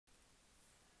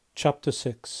Chapter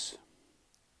 6.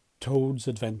 Toad's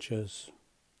Adventures.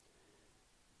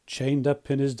 Chained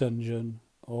up in his dungeon,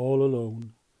 all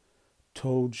alone,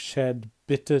 Toad shed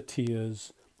bitter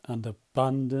tears and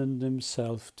abandoned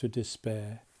himself to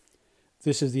despair.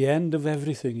 "This is the end of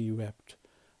everything," he wept.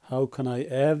 "How can I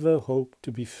ever hope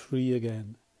to be free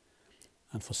again?"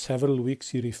 And for several weeks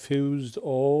he refused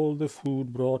all the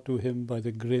food brought to him by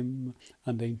the grim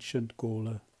and ancient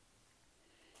gaoler.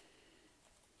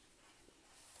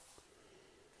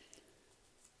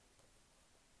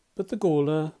 But the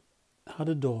gaoler had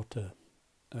a daughter,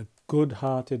 a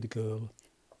good-hearted girl,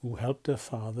 who helped her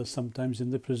father sometimes in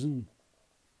the prison.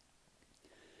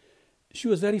 She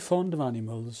was very fond of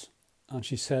animals, and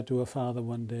she said to her father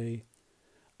one day,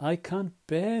 "I can't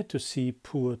bear to see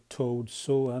poor Toad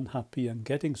so unhappy and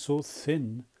getting so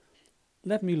thin.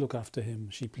 Let me look after him,"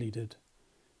 she pleaded.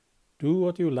 "Do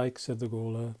what you like," said the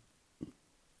gaoler.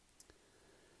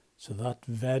 So that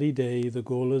very day the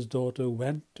gaoler's daughter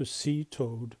went to see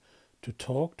Toad, to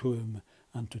talk to him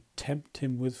and to tempt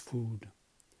him with food.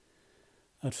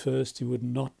 At first he would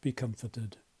not be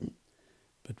comforted,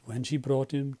 but when she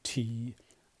brought him tea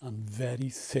and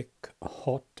very thick,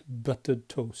 hot, buttered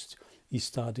toast, he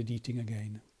started eating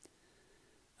again.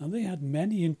 And they had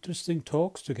many interesting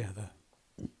talks together.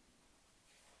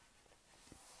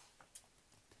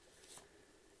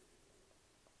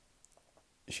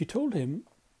 She told him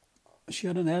she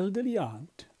had an elderly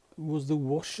aunt who was the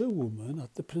washerwoman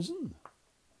at the prison.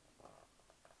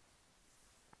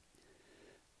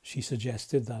 She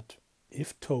suggested that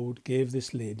if Toad gave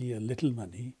this lady a little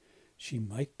money, she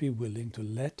might be willing to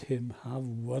let him have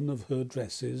one of her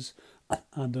dresses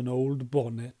and an old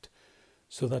bonnet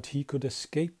so that he could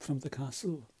escape from the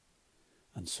castle.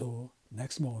 And so,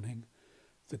 next morning,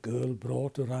 the girl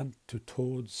brought her aunt to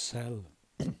Toad's cell.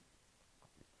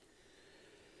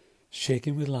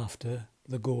 Shaking with laughter,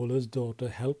 the gaoler's daughter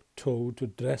helped Toad to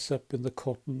dress up in the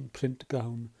cotton print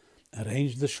gown,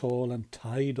 arranged the shawl and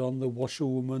tied on the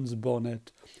washerwoman's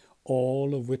bonnet,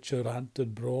 all of which her aunt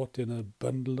had brought in a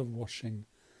bundle of washing.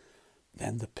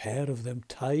 Then the pair of them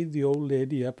tied the old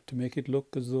lady up to make it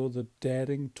look as though the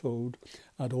daring Toad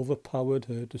had overpowered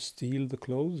her to steal the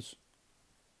clothes.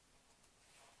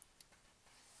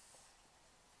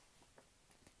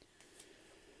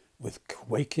 With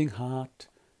quaking heart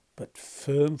but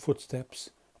firm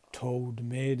footsteps, Toad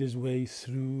made his way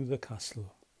through the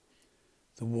castle.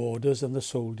 The warders and the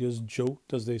soldiers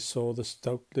joked as they saw the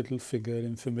stout little figure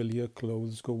in familiar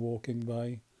clothes go walking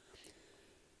by.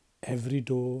 Every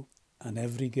door and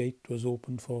every gate was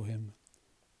opened for him.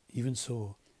 Even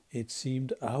so, it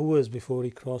seemed hours before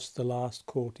he crossed the last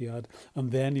courtyard,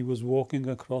 and then he was walking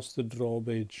across the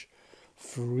drawbridge,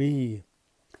 free.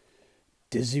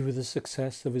 Dizzy with the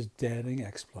success of his daring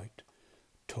exploit,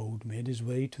 Toad made his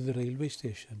way to the railway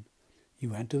station. He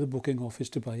went to the booking office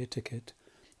to buy a ticket,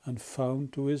 and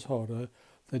found to his horror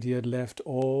that he had left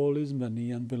all his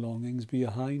money and belongings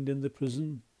behind in the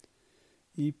prison.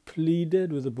 He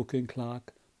pleaded with the booking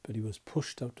clerk, but he was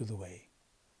pushed out of the way.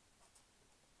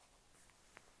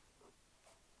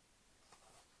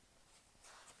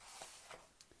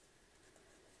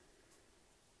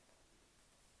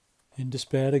 In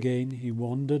despair again, he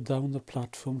wandered down the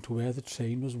platform to where the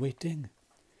train was waiting.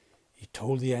 He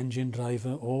told the engine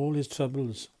driver all his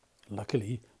troubles.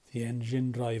 Luckily, the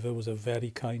engine driver was a very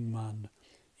kind man.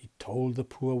 He told the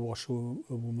poor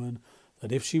washerwoman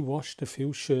that if she washed a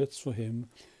few shirts for him,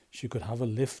 she could have a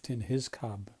lift in his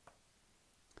cab.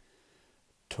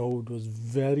 Toad was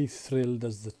very thrilled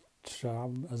as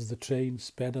the train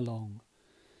sped along.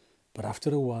 But after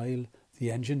a while,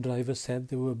 the engine driver said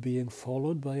they were being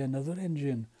followed by another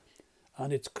engine.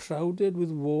 "And it's crowded with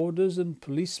warders and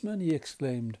policemen," he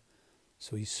exclaimed.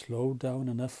 So he slowed down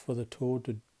enough for the Toad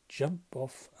to jump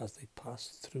off as they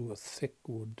passed through a thick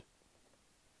wood.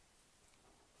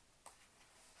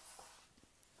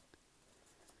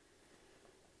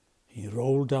 He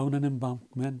rolled down an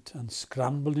embankment and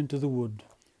scrambled into the wood.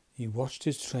 He watched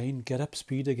his train get up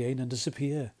speed again and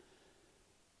disappear.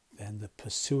 Then the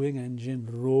pursuing engine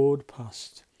roared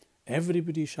past,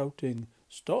 everybody shouting,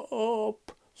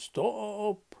 "Stop!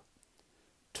 Stop!"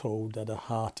 Toad had a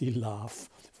hearty laugh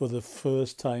for the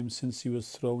first time since he was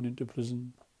thrown into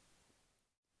prison.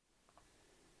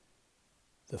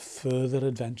 The further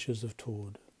adventures of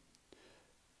Toad.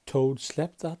 Toad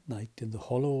slept that night in the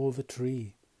hollow of a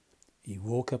tree. He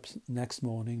woke up next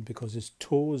morning because his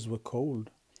toes were cold,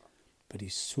 but he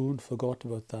soon forgot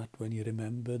about that when he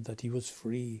remembered that he was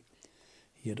free.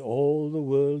 He had all the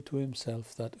world to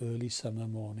himself that early summer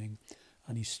morning,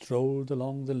 and he strolled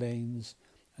along the lanes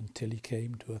until he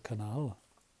came to a canal.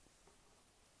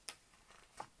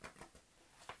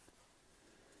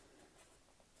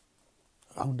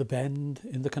 Round a bend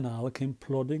in the canal came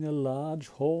plodding a large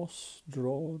horse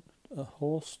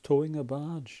towing a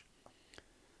barge.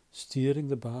 Steering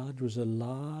the barge was a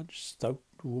large, stout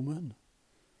woman.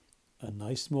 "A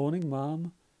nice morning,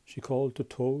 ma'am," she called to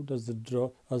Toad as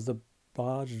the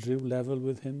barge drew level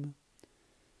with him.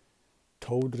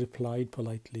 Toad replied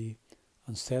politely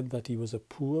and said that he was a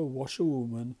poor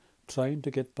washerwoman trying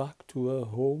to get back to her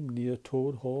home near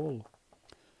Toad Hall.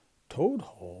 "Toad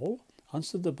Hall?"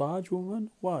 answered the barge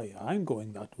woman. "Why, I'm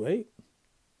going that way."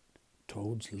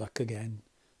 Toad's luck again,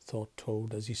 thought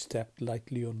Toad as he stepped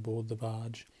lightly on board the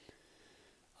barge.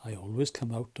 "I always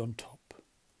come out on top."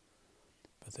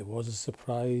 But there was a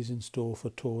surprise in store for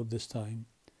Toad this time.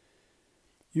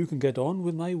 "You can get on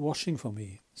with my washing for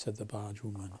me," said the barge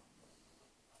woman.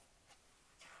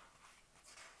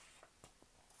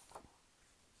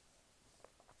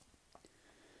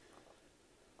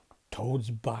 Toad's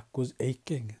back was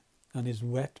aching and his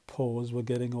wet paws were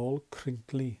getting all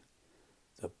crinkly.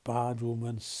 The barge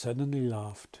woman suddenly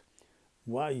laughed.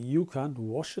 "Why, you can't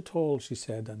wash at all," she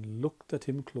said, and looked at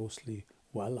him closely.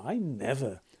 "Well, I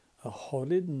never! A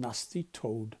horrid, nasty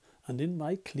Toad, and in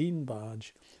my clean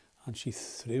barge," and she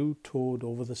threw Toad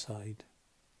over the side.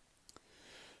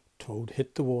 Toad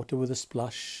hit the water with a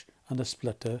splash and a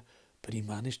splutter, but he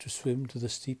managed to swim to the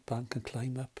steep bank and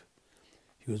climb up.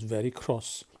 He was very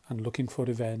cross and looking for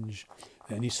revenge.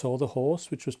 Then he saw the horse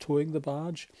which was towing the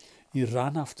barge. He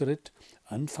ran after it,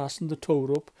 unfastened the tow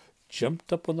rope,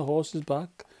 jumped up on the horse's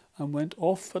back and went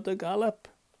off at a gallop.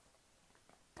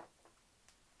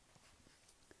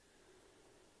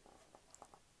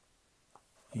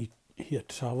 He had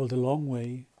travelled a long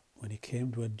way when he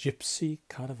came to a gypsy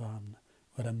caravan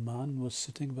where a man was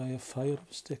sitting by a fire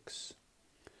of sticks.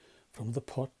 From the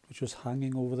pot which was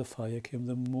hanging over the fire came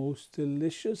the most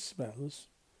delicious smells.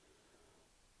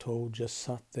 Toad just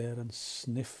sat there and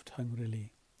sniffed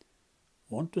hungrily.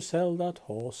 "Want to sell that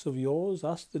horse of yours?"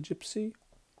 asked the gypsy.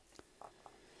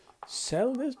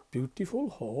 "Sell this beautiful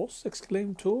horse?"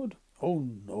 exclaimed Toad. "Oh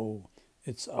no,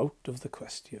 it's out of the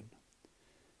question."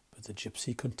 But the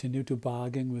gypsy continued to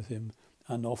bargain with him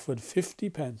and offered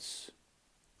 50 pence.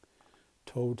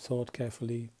 Toad thought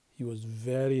carefully. He was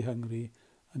very hungry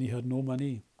and he had no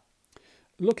money.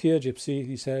 "Look here, gypsy,"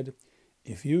 he said.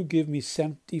 "If you give me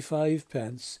 75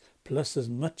 pence plus as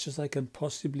much as I can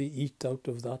possibly eat out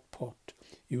of that pot,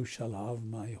 you shall have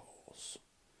my horse."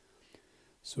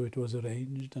 So it was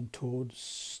arranged, and Toad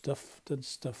stuffed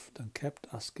and kept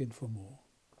asking for more.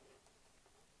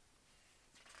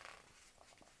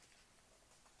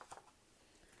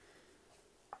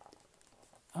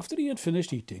 After he had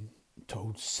finished eating,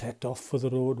 Toad set off for the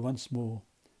road once more,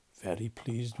 very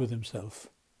pleased with himself.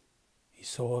 He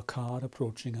saw a car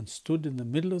approaching and stood in the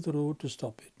middle of the road to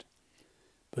stop it.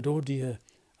 But oh dear,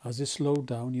 as it slowed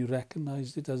down, he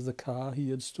recognized it as the car he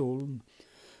had stolen.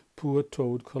 Poor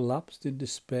Toad collapsed in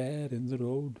despair in the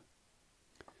road.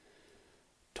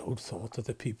 Toad thought that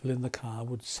the people in the car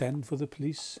would send for the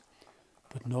police,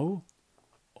 but no,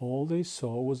 all they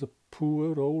saw was a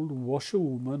poor old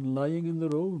washerwoman lying in the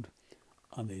road,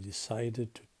 and they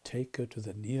decided to take her to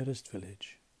the nearest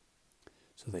village.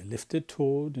 So they lifted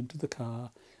Toad into the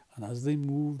car, and as they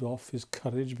moved off, his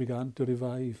courage began to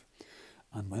revive.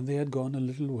 And when they had gone a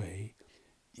little way,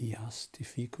 he asked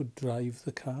if he could drive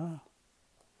the car.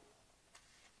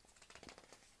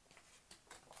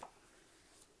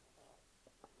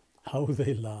 How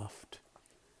they laughed.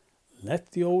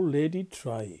 "Let the old lady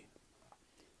try."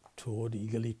 Toad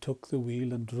eagerly took the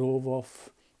wheel and drove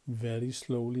off, very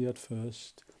slowly at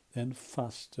first, then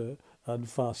faster and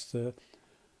faster.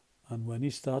 And when he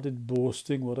started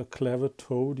boasting what a clever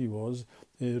Toad he was,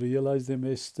 they realized their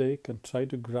mistake and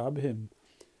tried to grab him.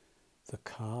 The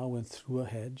car went through a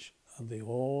hedge and they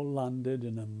all landed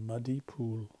in a muddy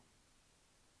pool.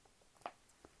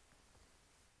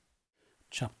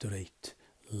 Chapter 8.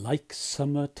 Like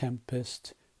summer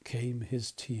tempest came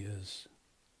his tears.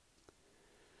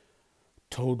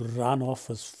 Toad ran off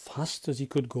as fast as he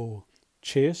could go,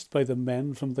 chased by the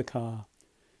men from the car.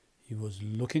 He was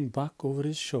looking back over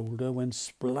his shoulder when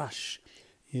splash,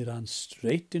 he ran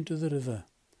straight into the river.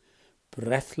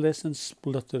 Breathless and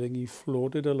spluttering, he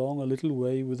floated along a little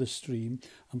way with the stream,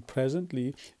 and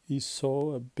presently he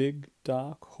saw a big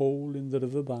dark hole in the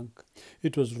river bank.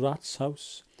 It was Rat's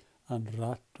house, and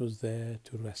Rat was there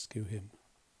to rescue him.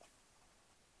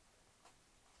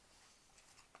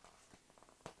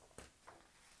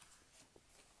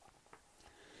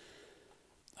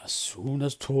 As soon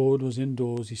as Toad was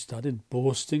indoors, he started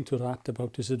boasting to Rat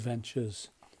about his adventures.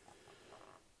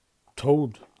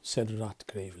 "Toad," said Rat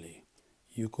gravely,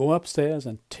 "you go upstairs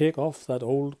and take off that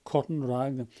old cotton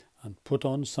rag and put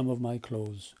on some of my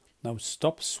clothes. Now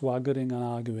stop swaggering and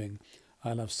arguing.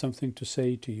 I'll have something to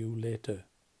say to you later.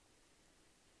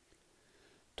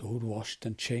 Toad washed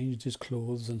and changed his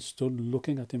clothes and stood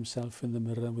looking at himself in the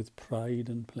mirror with pride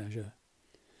and pleasure.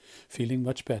 Feeling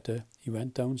much better, he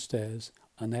went downstairs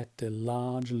and ate a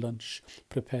large lunch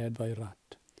prepared by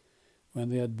Rat. When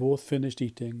they had both finished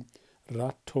eating,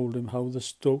 Rat told him how the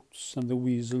Stoats and the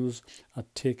Weasels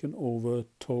had taken over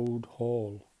Toad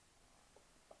Hall.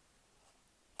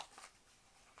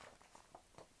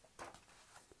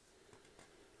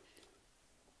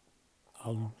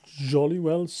 "I'll jolly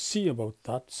well see about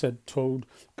that," said Toad,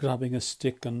 grabbing a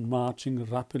stick and marching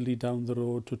rapidly down the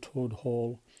road to Toad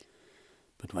Hall.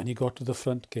 But when he got to the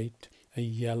front gate, a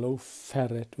yellow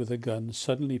ferret with a gun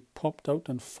suddenly popped out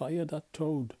and fired at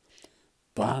Toad.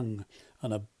 Bang!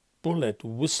 And a bullet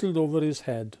whistled over his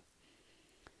head.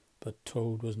 But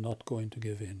Toad was not going to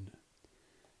give in.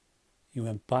 He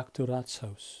went back to Rat's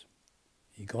house.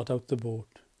 He got out the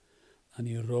boat and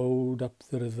he rowed up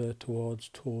the river towards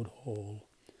Toad Hall.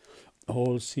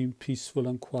 All seemed peaceful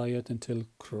and quiet until,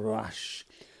 crash,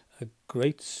 a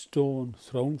great stone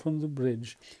thrown from the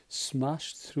bridge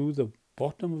smashed through the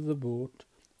bottom of the boat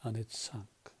and it sank.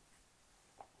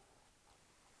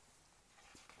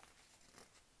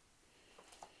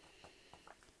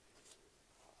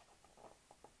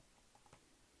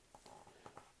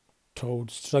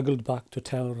 Toad struggled back to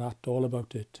tell Rat all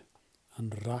about it,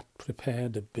 and Rat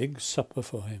prepared a big supper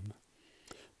for him.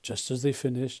 Just as they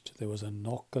finished, there was a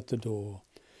knock at the door,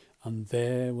 and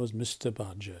there was Mr.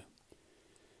 Badger.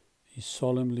 He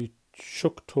solemnly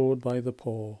shook Toad by the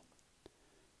paw.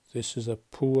 "This is a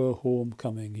poor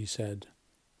homecoming," he said.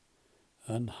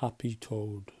 "Unhappy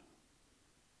Toad."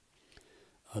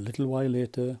 A little while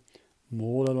later,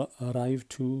 Mole arrived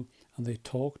too, and they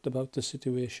talked about the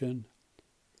situation.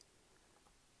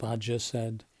 Badger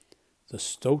said, "The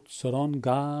Stoats are on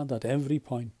guard at every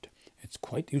point. It's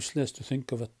quite useless to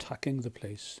think of attacking the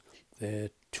place. They're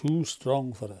too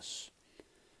strong for us."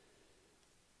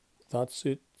 "That's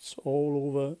it. It's all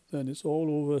over. Then it's all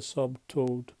over," sobbed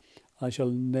Toad. "I shall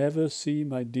never see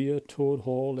my dear Toad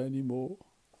Hall any more."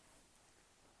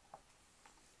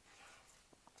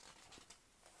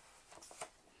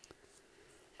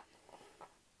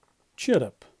 "Cheer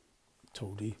up,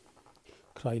 Toady,"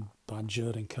 cried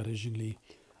Badger encouragingly.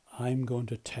 "I'm going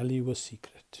to tell you a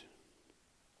secret.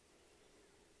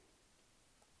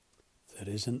 There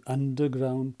is an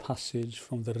underground passage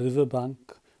from the river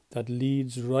bank that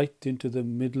leads right into the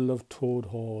middle of Toad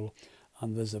Hall,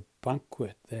 and there's a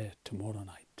banquet there tomorrow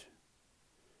night."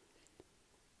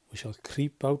 "We shall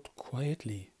creep out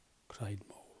quietly," cried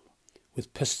Mole.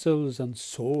 "With pistols and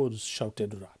swords,"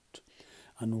 shouted Rat.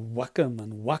 "And whack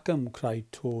 'em,"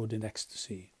 cried Toad in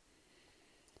ecstasy.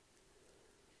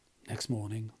 Next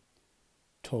morning,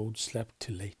 Toad slept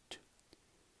till late.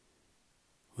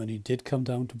 When he did come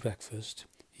down to breakfast,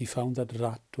 he found that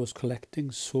Rat was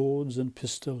collecting swords and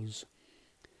pistols.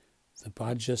 The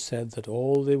Badger said that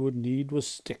all they would need was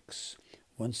sticks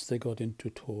once they got into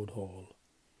Toad Hall.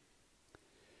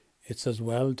 "It's as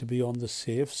well to be on the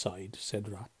safe side," said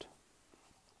Rat.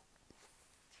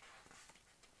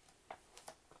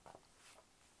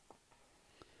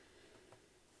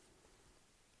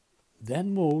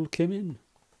 Then Mole came in.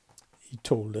 He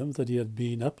told them that he had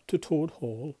been up to Toad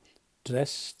Hall,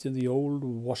 dressed in the old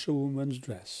washerwoman's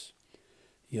dress.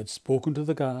 He had spoken to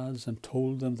the guards and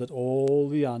told them that all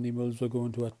the animals were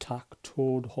going to attack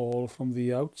Toad Hall from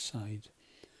the outside.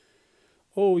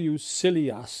 "Oh, you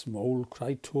silly ass, Mole,"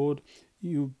 cried Toad.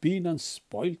 "You've been and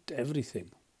spoilt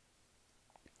everything."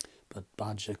 But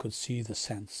Badger could see the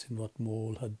sense in what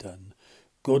Mole had done.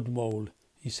 "Good, Mole,"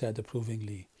 he said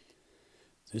approvingly.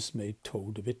 This made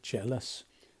Toad a bit jealous,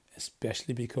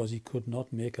 especially because he could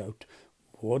not make out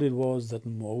what it was that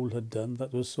Mole had done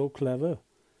that was so clever.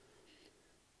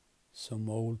 So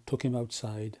Mole took him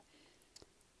outside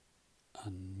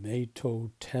and made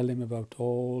Toad tell him about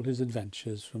all his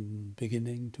adventures from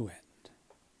beginning to end.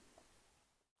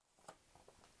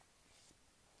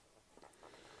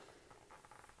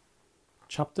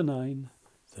 Chapter 9.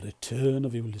 The Return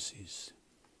of Ulysses.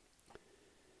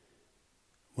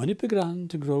 When it began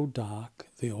to grow dark,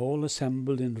 they all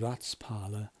assembled in Rat's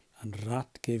parlour, and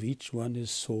Rat gave each one his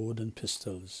sword and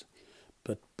pistols.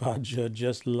 But Badger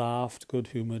just laughed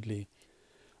good-humouredly.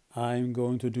 "I'm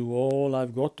going to do all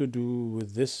I've got to do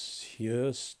with this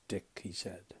here stick," he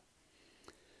said.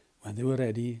 When they were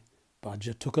ready,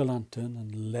 Badger took a lantern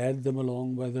and led them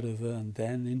along by the river and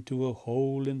then into a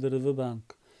hole in the river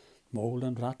bank. Mole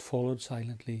and Rat followed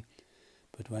silently,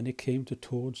 but when it came to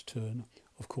Toad's turn,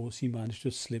 of course he managed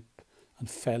to slip and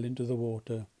fell into the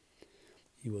water.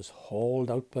 He was hauled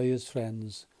out by his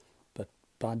friends, but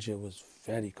Badger was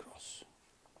very cross.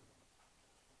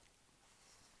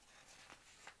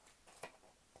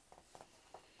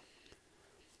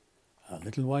 A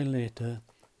little while later,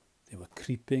 they were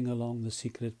creeping along the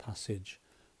secret passage,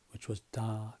 which was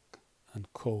dark and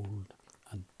cold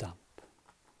and damp.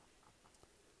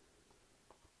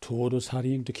 Toad was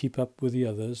hurrying to keep up with the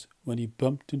others when he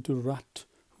bumped into Rat,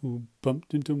 who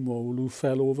bumped into Mole, who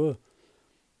fell over.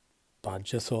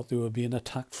 Badger thought they were being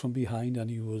attacked from behind, and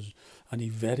he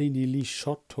very nearly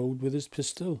shot Toad with his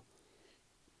pistol.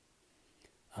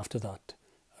 After that,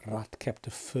 Rat kept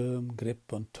a firm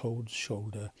grip on Toad's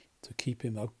shoulder to keep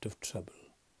him out of trouble.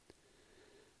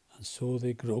 And so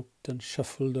they groped and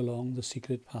shuffled along the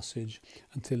secret passage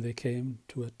until they came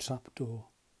to a trapdoor.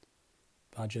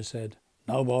 Badger said,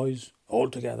 "Now, boys, all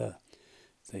together."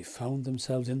 They found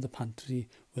themselves in the pantry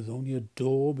with only a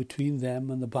door between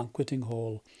them and the banqueting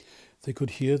hall. They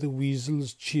could hear the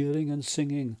weasels cheering and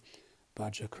singing.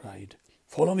 Badger cried,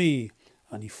 "Follow me,"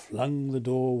 and he flung the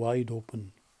door wide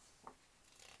open.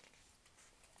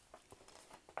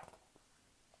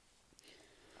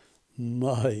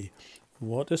 My,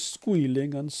 what a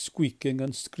squealing and squeaking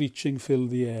and screeching filled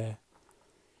the air.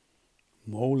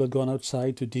 Mole had gone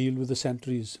outside to deal with the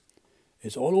sentries.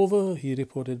 "It's all over," he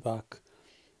reported back.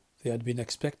 They had been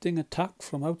expecting attack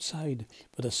from outside,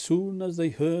 but as soon as they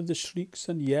heard the shrieks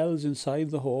and yells inside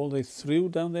the hall, they threw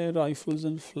down their rifles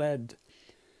and fled.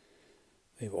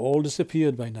 "They've all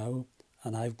disappeared by now,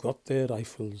 and I've got their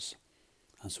rifles."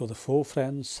 And so the 4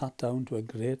 friends sat down to a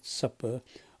great supper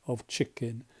of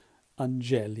chicken and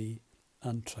jelly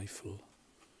and trifle.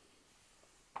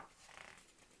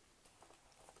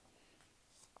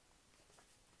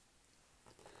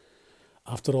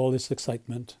 After all this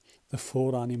excitement, the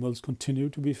 4 animals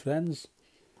continued to be friends.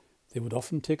 They would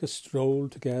often take a stroll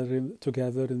together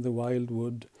in the wild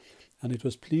wood, and it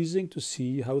was pleasing to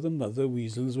see how the mother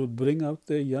weasels would bring out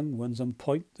their young ones and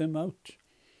point them out.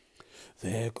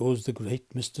 "There goes the great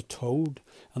Mr. Toad,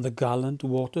 and the gallant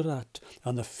water rat,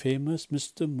 and the famous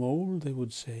Mr. Mole," they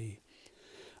would say.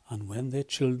 And when their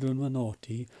children were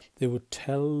naughty, they would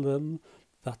tell them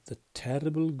that the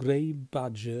terrible grey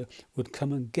badger would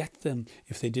come and get them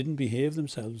if they didn't behave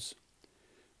themselves,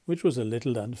 which was a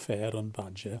little unfair on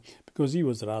Badger because he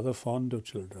was rather fond of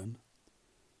children,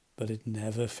 but it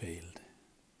never failed.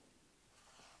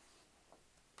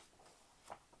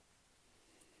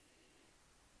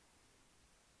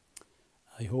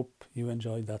 I hope you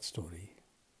enjoyed that story.